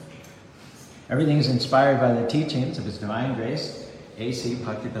Everything is inspired by the teachings of His Divine Grace, A.C.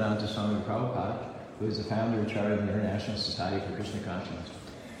 Bhaktivedanta Swami Prabhupada, who is the founder and chair of the International Society for Krishna Consciousness.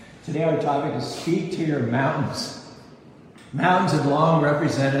 Today our topic is Speak to Your Mountains. Mountains have long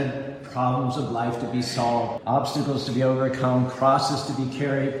represented problems of life to be solved, obstacles to be overcome, crosses to be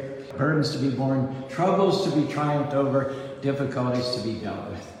carried, burdens to be borne, troubles to be triumphed over, difficulties to be dealt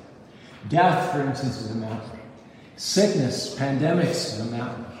with. Death, for instance, is a mountain. Sickness, pandemics is a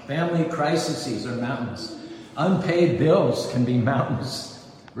mountain. Family crises are mountains. Unpaid bills can be mountains.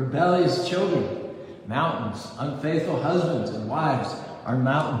 Rebellious children, mountains. Unfaithful husbands and wives are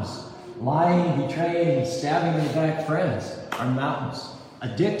mountains. Lying, betraying, stabbing in the back friends are mountains.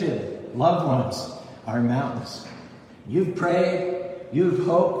 Addicted loved ones are mountains. You've prayed, you've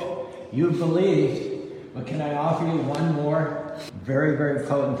hoped, you've believed, but can I offer you one more very, very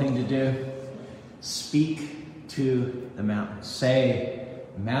potent thing to do? Speak to the mountain. Say,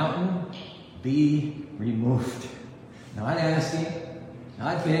 mountain, be removed. Not asking,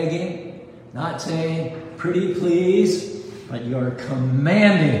 not begging, not saying, pretty please, but you're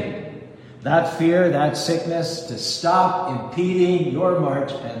commanding that fear, that sickness to stop impeding your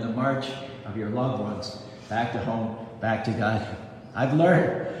march and the march of your loved ones back to home, back to God. I've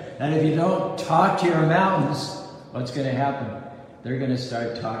learned that if you don't talk to your mountains, what's going to happen? They're going to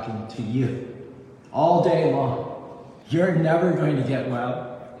start talking to you all day long. You're never going to get well.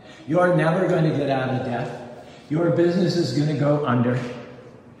 You're never going to get out of debt. Your business is going to go under.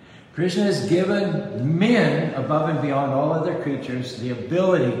 Krishna has given men, above and beyond all other creatures, the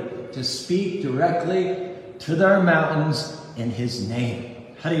ability to speak directly to their mountains in His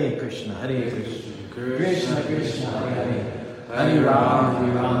name. Hare Krishna, Hare Krishna, Krishna Krishna, Hare Hare, Hare Rama,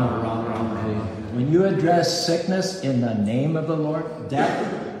 Hare Rama, Rama Rama, Hare. When you address sickness in the name of the Lord,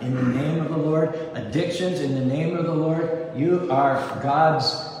 death in the name of the Lord, addictions in the name of the Lord, you are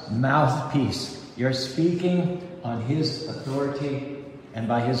God's mouthpiece. You're speaking on His authority and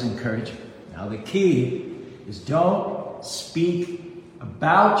by His encouragement. Now the key is don't speak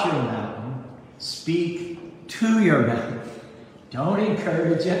about your mountain, speak to your mountain. Don't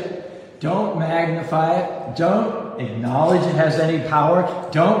encourage it. Don't magnify it. Don't acknowledge it has any power.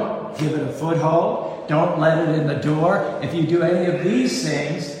 Don't give it a foothold. Don't let it in the door. If you do any of these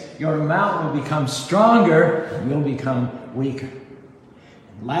things, your mountain will become stronger and you'll become weaker.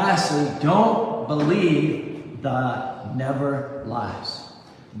 And lastly, don't believe the never lies.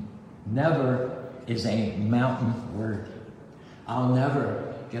 Never is a mountain word. I'll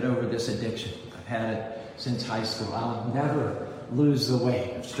never get over this addiction. I've had it since high school. I'll never lose the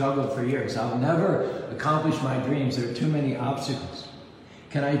weight. I've struggled for years. I'll never accomplish my dreams. There are too many obstacles.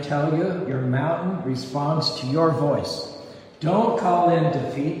 Can I tell you, your mountain responds to your voice. Don't call in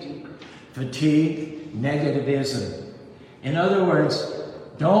defeat, fatigue, negativism. In other words,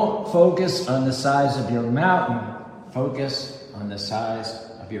 don't focus on the size of your mountain. Focus on the size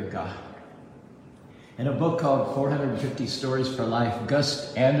of your God. In a book called 450 Stories for Life,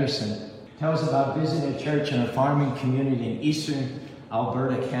 Gus Anderson tells about visiting a church in a farming community in eastern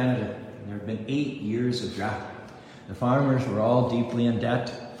Alberta, Canada. There had been 8 years of drought. The farmers were all deeply in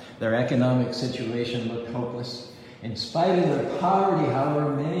debt. Their economic situation looked hopeless. In spite of their poverty,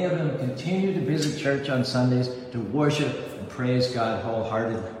 however, many of them continued to visit church on Sundays to worship and praise God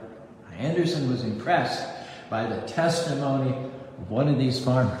wholeheartedly. Anderson was impressed by the testimony of one of these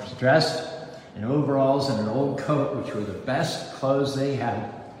farmers, dressed in overalls and an old coat, which were the best clothes they had.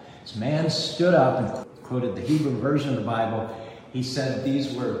 This man stood up and quoted the Hebrew version of the Bible. He said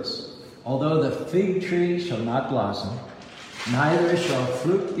these words, "Although the fig tree shall not blossom, neither shall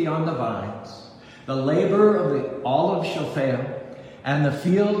fruit be on the vines, the labor of the olive shall fail, and the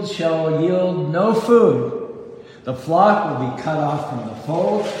field shall yield no food. The flock will be cut off from the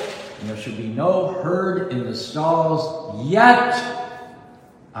fold, and there shall be no herd in the stalls. Yet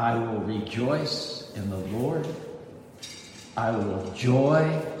I will rejoice in the Lord. I will joy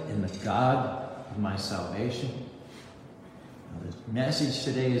in the God of my salvation." Now, the message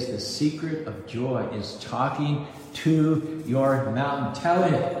today is the secret of joy is talking to your mountain. Tell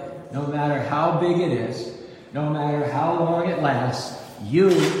it, no matter how big it is, no matter how long it lasts, you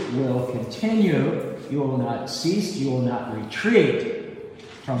will continue, you will not cease, you will not retreat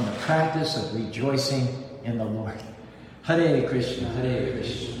from the practice of rejoicing in the Lord. Hare Krishna, Hare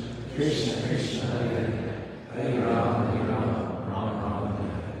Krishna, Krishna Krishna, Hare Hare, Hare Rama, Hare Rama, Rama Rama, Hare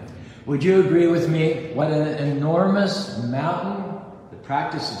Hare. Would you agree with me what an enormous mountain the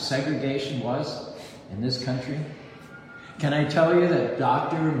practice of segregation was in this country? Can I tell you that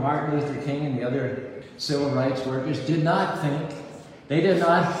Dr. Martin Luther King and the other civil rights workers did not think, they did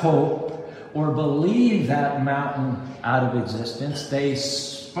not hope or believe that mountain out of existence. They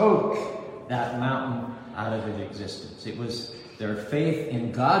spoke that mountain out of existence. It was their faith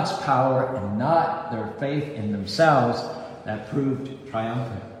in God's power and not their faith in themselves that proved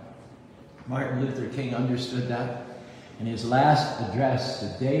triumphant. Martin Luther King understood that. In his last address,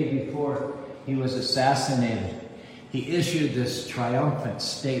 the day before he was assassinated, he issued this triumphant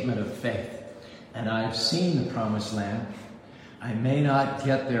statement of faith. And I've seen the promised land. I may not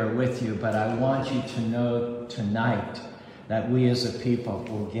get there with you, but I want you to know tonight that we as a people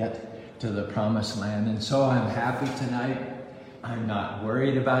will get to the promised land. And so I'm happy tonight. I'm not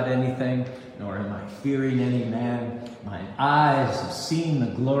worried about anything, nor am I fearing any man. My eyes have seen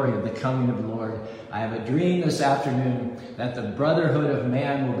the glory of the coming of the Lord. I have a dream this afternoon that the brotherhood of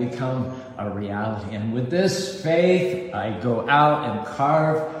man will become a reality. And with this faith, I go out and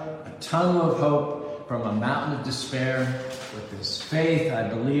carve a tunnel of hope from a mountain of despair. With this faith, I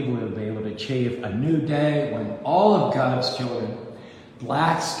believe we will be able to achieve a new day when all of God's children,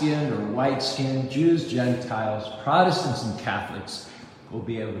 black-skinned or white-skinned, Jews, Gentiles, Protestants, and Catholics, will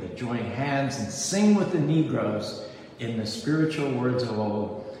be able to join hands and sing with the Negroes in the spiritual words of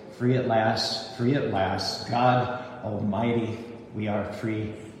old, free at last, God Almighty, we are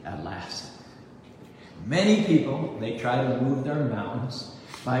free at last. Many people, they try to move their mountains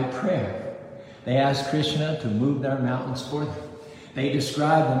by prayer. They ask Krishna to move their mountains for them. They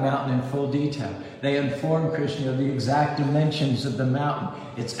describe the mountain in full detail. They inform Krishna of the exact dimensions of the mountain,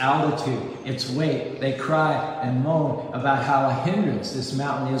 its altitude, its weight. They cry and moan about how a hindrance this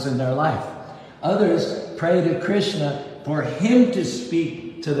mountain is in their life. Others pray to Krishna for him to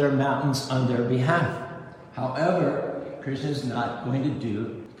speak to their mountains on their behalf. However, Krishna is not going to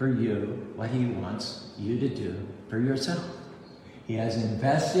do for you what he wants you to do for yourself. He has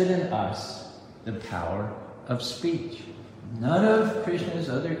invested in us the power of speech. None of Krishna's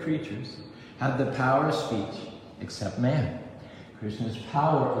other creatures have the power of speech except man. Krishna's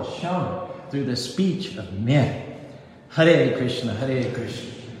power is shown through the speech of men. Hare Krishna, Hare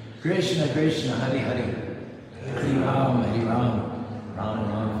Krishna, Krishna Krishna, Hare Hare, Hare Ram, Hare Ram, Ram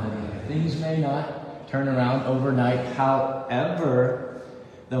Ram, Hare Hare. Things may not turn around overnight. However,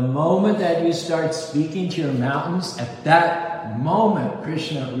 the moment that you start speaking to your mountains, at that moment,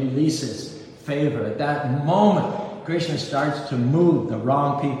 Krishna releases favor. At that moment, Krishna starts to move the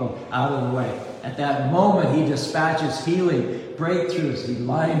wrong people out of the way. At that moment, he dispatches healing, breakthroughs. He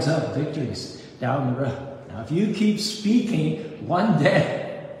lines up victories down the road. Now, if you keep speaking, one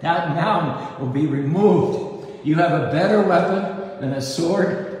day, that mountain will be removed. You have a better weapon than a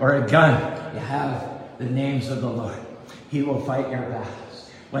sword or a gun. You have the names of the Lord. He will fight your battles.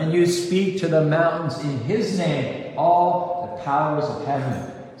 When you speak to the mountains in his name, all the powers of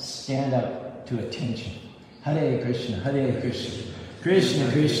heaven stand up to attention. Hare Krishna, Hare Krishna,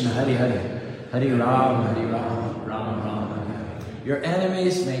 Krishna Krishna, Hare Hare, Hare Ram, Hare Ram, Ram Ram, Hare Hare. Your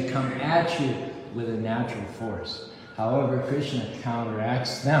enemies may come at you with a natural force. However, Krishna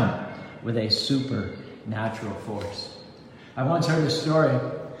counteracts them with a supernatural force. I once heard a story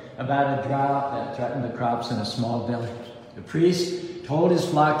about a drought that threatened the crops in a small village. The priest told his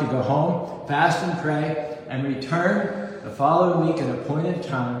flock to go home, fast and pray, and return the following week at an appointed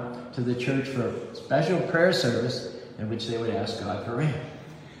time to the church for a special prayer service in which they would ask God for rain.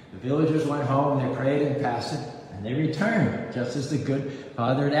 The villagers went home, they prayed and fasted, and they returned, just as the good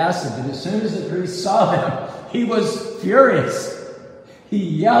father had asked them. But as soon as the priest saw them, he was furious. He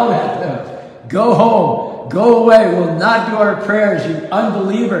yelled at them, "Go home, go away, we'll not do our prayers, you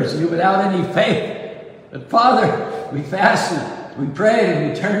unbelievers, you without any faith. But Father, we fasted, we prayed, and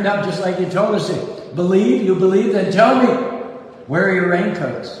we turned up just like you told us to. Believe? You believe? Then tell me, where are your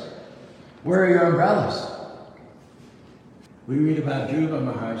raincoats? Where are your umbrellas?" We read about Dhruva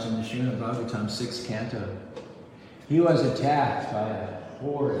Maharaj in the Srimad Bhagavatam 6th canto. He was attacked by a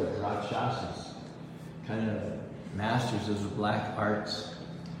horde of Rakshasas, kind of masters of the black arts.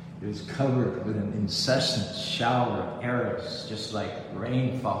 He was covered with an incessant shower of arrows, just like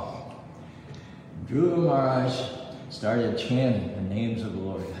rainfall. Dhruva Maharaj started chanting the names of the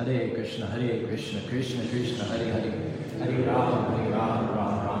Lord. Hare Krishna, Hare Krishna, Krishna Krishna, Hare Hare, Hare Ram, Hare Ram,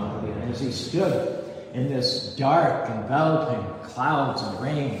 Ram Ram, Hare Hare. As he stood in this dark, enveloping clouds and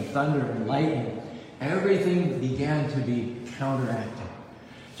rain and thunder and lightning, everything began to be counteracted.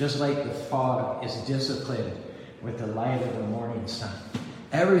 Just like the fog is dissipated with the light of the morning sun.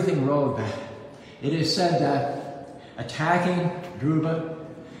 Everything rolled back. It is said that attacking Dhruva,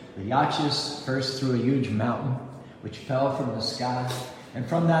 the Yakshas first threw a huge mountain, which fell from the sky. And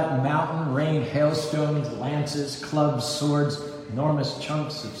from that mountain rained hailstones, lances, clubs, swords, enormous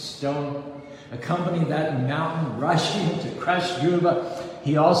chunks of stone. Accompanied that mountain rushing to crush Dhruva,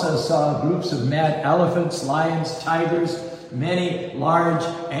 he also saw groups of mad elephants, lions, tigers, many large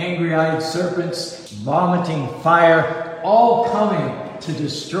angry-eyed serpents, vomiting fire, all coming to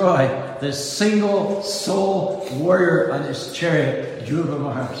destroy the single soul warrior on his chariot, Dhruva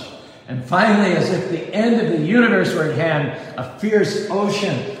Maharaj. And finally, as if the end of the universe were at hand, a fierce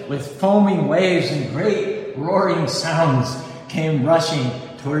ocean with foaming waves and great roaring sounds came rushing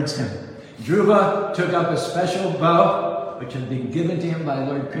towards him. Dhruva took up a special bow, which had been given to him by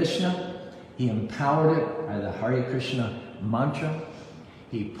Lord Krishna. He empowered it by the Hare Krishna mantra.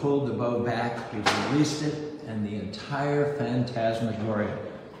 He pulled the bow back, he released it, and the entire phantasmagoria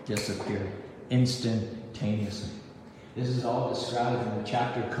disappeared instantaneously. This is all described in the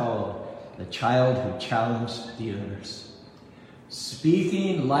chapter called The Child Who Challenged the Universe.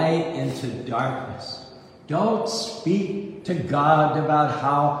 Speaking light into darkness. Don't speak to God about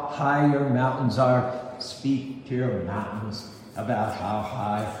how high your mountains are. Speak to your mountains about how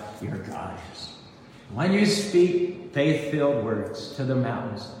high your God is. When you speak faith-filled words to the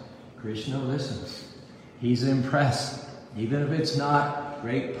mountains, Krishna listens. He's impressed, even if it's not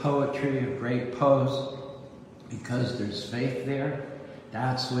great poetry or great pose, because there's faith there.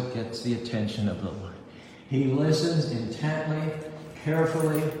 That's what gets the attention of the Lord. He listens intently,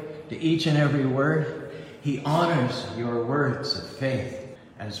 carefully to each and every word. He honors your words of faith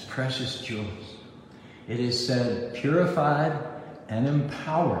as precious jewels. It is said, purified and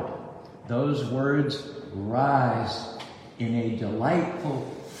empowered, those words rise in a delightful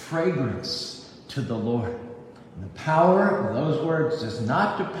fragrance to the Lord. And the power of those words does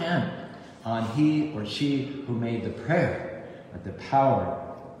not depend on he or she who made the prayer, but the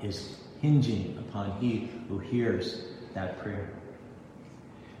power is hinging upon he who hears that prayer.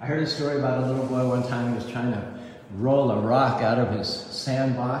 I heard a story about a little boy one time who was trying to roll a rock out of his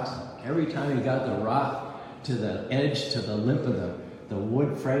sandbox. Every time he got the rock to the edge, to the lip of the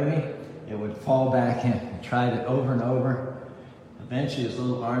wood framing, it would fall back in. He tried it over and over. Eventually his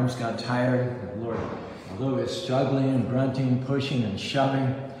little arms got tired. The Lord, although he was struggling and grunting, pushing and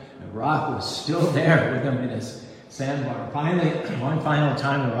shoving, the rock was still there with him in his sandbar. Finally, one final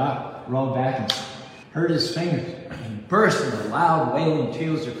time, the rock rolled back and hurt his fingers. He burst into loud, wailing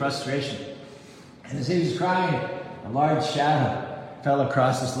peals of frustration. And as he was crying, a large shadow fell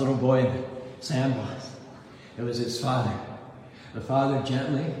across this little boy in the sandbox. It was his father. The father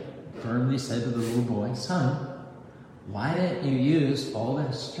gently, firmly said to the little boy, "Son, why didn't you use all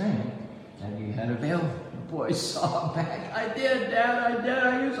that strength that you had available?" The boy sobbed back, "I did, Dad, I did.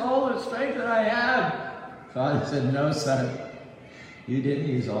 I used all the strength that I had." Father said, "No, son, you didn't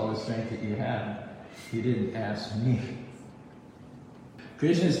use all the strength that you had. You didn't ask me."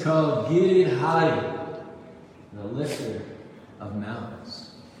 Krishna is called Giridhari, the lifter of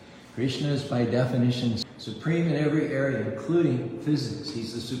mountains. Krishna is by definition supreme in every area, including physics.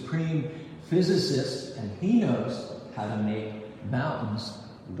 He's the supreme physicist, and he knows how to make mountains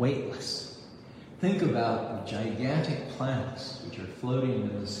weightless. Think about the gigantic planets which are floating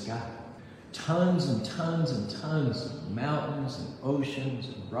in the sky. Tons and tons and tons of mountains and oceans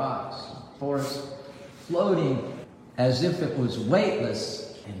and rocks and forests floating as if it was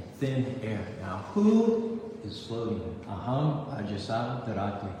weightless in thin air. Now, who is floating? Aham Ajasa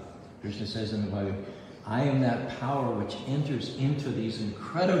Dharati. Krishna says in the Bible, I am that power which enters into these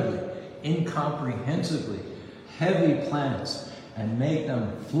incredibly, incomprehensibly heavy planets and make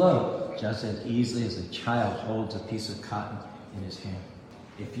them float just as easily as a child holds a piece of cotton in his hand.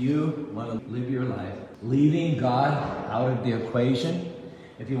 If you want to live your life leaving God out of the equation,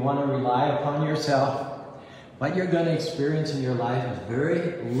 if you want to rely upon yourself, what you're going to experience in your life is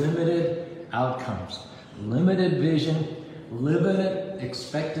very limited outcomes, limited vision, limited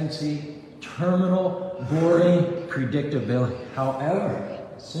expectancy, terminal, boring predictability. However,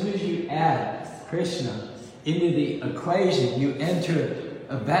 as soon as you add Krishna into the equation, you enter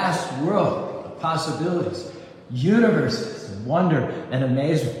a vast world of possibilities, universes of wonder and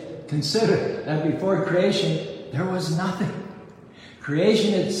amazement. Consider that before creation, there was nothing.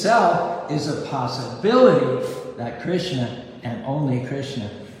 Creation itself is a possibility that Krishna and only Krishna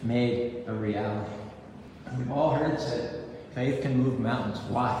made a reality. And we've all heard said, faith can move mountains.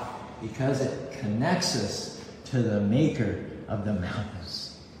 Why? Because it connects us to the maker of the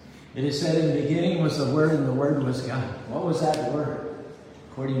mountains. It is said in the beginning was the Word, and the Word was God. What was that Word?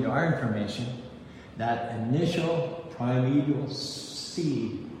 According to our information, that initial primeval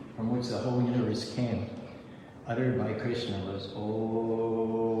seed from which the whole universe came, uttered by Krishna, was Om.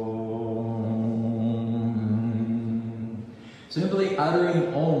 Simply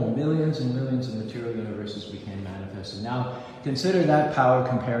uttering Om, millions and millions of material universes became manifested. Now, consider that power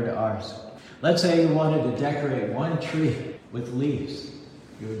compared to ours. Let's say you wanted to decorate one tree with leaves.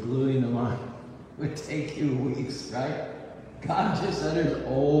 You're gluing them on. It would take you weeks, right? God just utters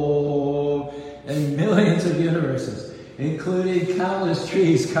 "oh," and millions of universes, including countless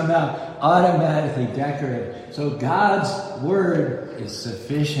trees, come out automatically decorated. So God's word is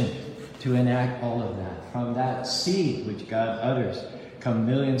sufficient to enact all of that. From that seed which God utters come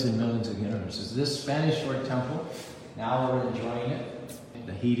millions and millions of universes. This Spanish short temple, now we're enjoying it.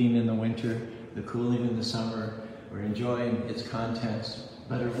 The heating in the winter, the cooling in the summer, we're enjoying its contents.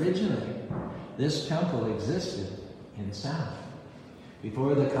 But originally, this temple existed in sound.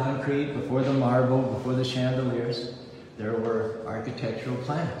 Before the concrete, before the marble, before the chandeliers, there were architectural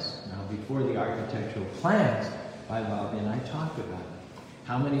plans. Now, before the architectural plans, Bobby and I talked about it.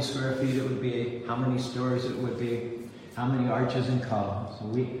 How many square feet it would be, how many stories it would be, how many arches and columns. So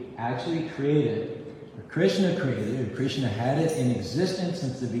we actually created, or Krishna created, or Krishna had it in existence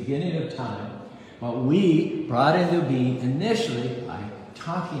since the beginning of time, but we brought into being initially by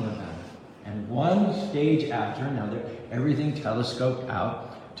talking about it. And one stage after another, everything telescoped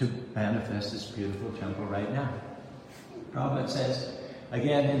out to manifest this beautiful temple right now. Prabhupada says,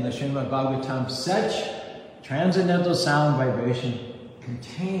 again in the Srimad Bhagavatam, such transcendental sound vibration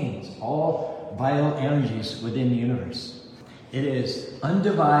contains all vital energies within the universe. It is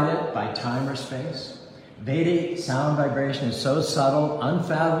undivided by time or space. Vedic sound vibration is so subtle,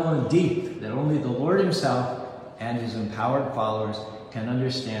 unfathomable, and deep that only the Lord himself and his empowered followers can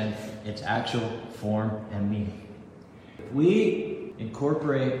understand its actual form and meaning. If we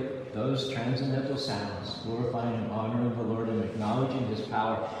incorporate those transcendental sounds, glorifying and honoring the Lord and acknowledging his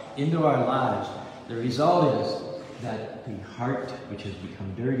power into our lives, the result is that the heart, which has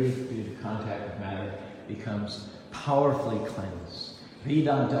become dirty due to contact with matter, becomes powerfully cleansed.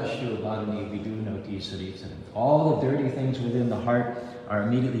 All the dirty things within the heart are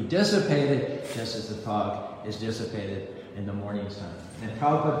immediately dissipated, just as the fog is dissipated in the morning sun. And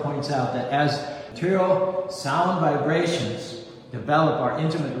Prabhupada points out that as material sound vibrations develop our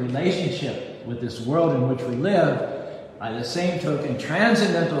intimate relationship with this world in which we live, by the same token,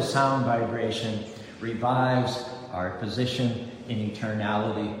 transcendental sound vibration revives our position in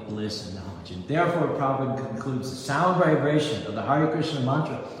eternality, bliss, and knowledge. And therefore, Prabhupada concludes the sound vibration of the Hare Krishna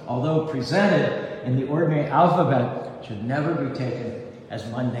mantra, although presented in the ordinary alphabet, should never be taken as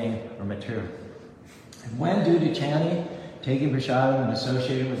mundane or material. And when, due to chanting, taking prasadam, and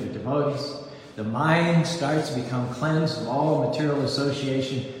associating with the devotees, the mind starts to become cleansed of all material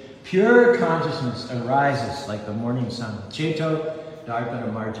association, pure consciousness arises like the morning sun. Cheto Darpana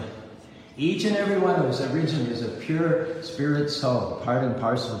Marja. Each and every one of us originally is a pure spirit soul, part and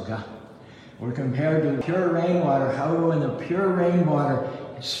parcel of God. We're compared to pure rainwater. However, when the pure rainwater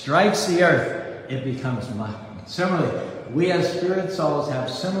strikes the earth, it becomes mud. Similarly, we as spirit souls have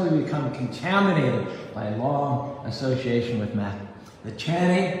similarly become contaminated by long association with matter. The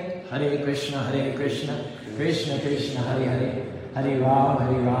chanting, Hare Krishna, Krishna Krishna, Hare Hare, Hare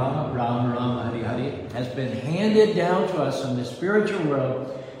Rama, Rama Rama, Hare Hare, has been handed down to us from the spiritual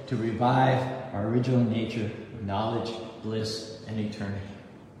world to revive our original nature, knowledge, bliss, and eternity.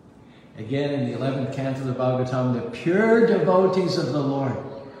 Again, in the 11th canto of the Bhagavatam, the pure devotees of the Lord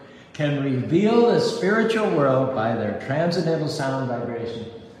can reveal the spiritual world by their transcendental sound vibration,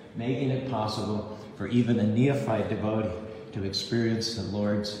 making it possible for even a neophyte devotee to experience the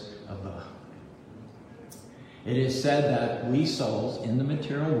Lord's abode. It is said that we souls in the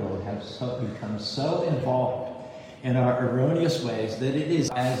material world have become so involved in our erroneous ways that it is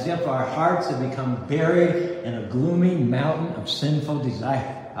as if our hearts have become buried in a gloomy mountain of sinful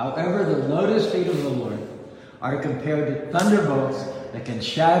desire. However, the lotus feet of the Lord are compared to thunderbolts that can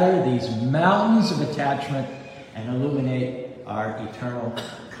shatter these mountains of attachment and illuminate our eternal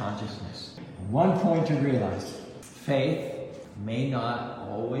consciousness. One point to realize, faith may not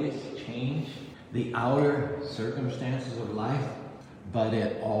always change the outer circumstances of life, but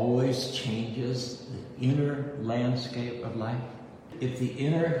it always changes the inner landscape of life. If the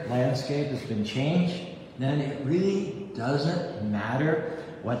inner landscape has been changed, then it really doesn't matter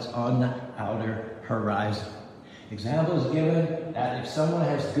what's on the outer horizon. Example is given that if someone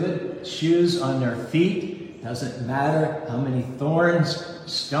has good shoes on their feet, doesn't matter how many thorns,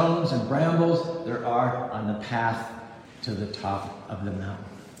 stones, and brambles there are on the path to the top of the mountain.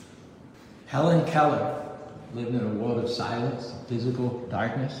 Helen Keller lived in a world of silence, physical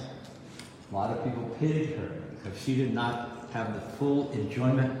darkness. A lot of people pitied her because she did not have the full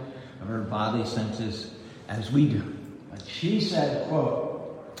enjoyment of her bodily senses as we do. But she said,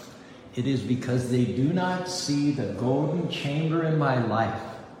 quote, "It is because they do not see the golden chamber in my life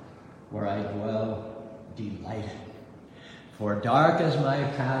where I dwell delighted. For dark as my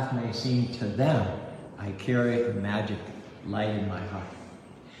path may seem to them, I carry a magic light in my heart."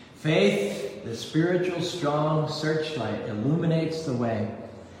 Faith, the spiritual strong searchlight, illuminates the way.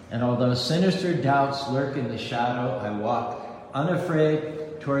 And although sinister doubts lurk in the shadow, I walk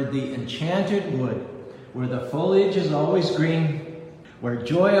unafraid toward the enchanted wood, where the foliage is always green, where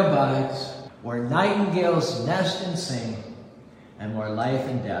joy abides, where nightingales nest and sing, and where life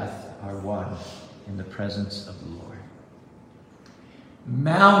and death are one in the presence of the Lord.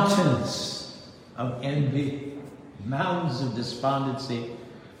 Mountains of envy, mountains of despondency,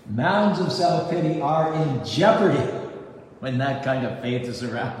 mountains of self-pity are in jeopardy when that kind of faith is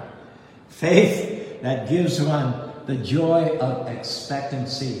around. Faith that gives one the joy of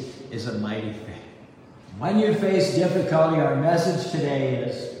expectancy is a mighty faith. When you face difficulty, our message today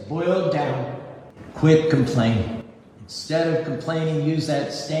is boiled down. Quit complaining. Instead of complaining, use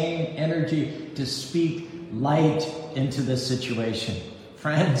that same energy to speak light into the situation.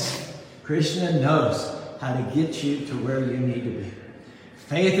 Friends, Krishna knows how to get you to where you need to be.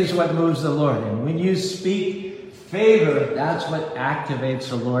 Faith is what moves the Lord. And when you speak favor, that's what activates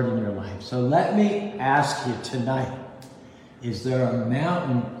the Lord in your life. So let me ask you tonight, is there a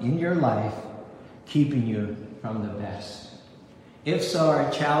mountain in your life keeping you from the best? If so, our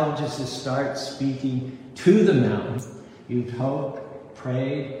challenge is to start speaking to the mountain. You've hoped,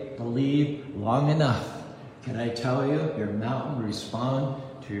 prayed, believed long enough. Can I tell you, your mountain will respond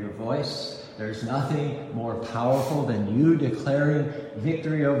to your voice. There's nothing more powerful than you declaring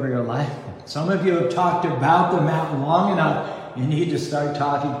victory over your life. Some of you have talked about the mountain long enough. You need to start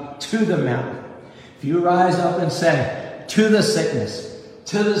talking to the mountain. If you rise up and say, to the sickness,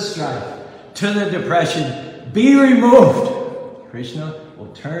 to the strife, to the depression, be removed. Krishna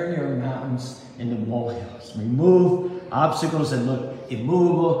will turn your mountains into molehills. Remove obstacles that look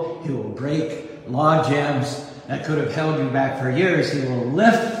immovable. He will break log jams that could have held you back for years. He will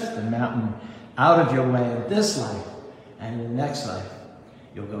lift the mountain out of your way in this life, and in the next life,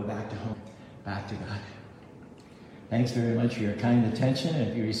 you'll go back to home, back to God. Thanks very much for your kind attention. And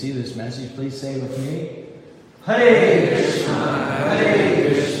if you receive this message, please say with me, Hare Krishna,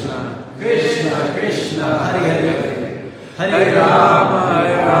 Hare Krishna, Krishna Krishna, Hare Hare, Hare Rama,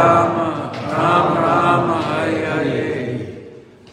 Hare Rama,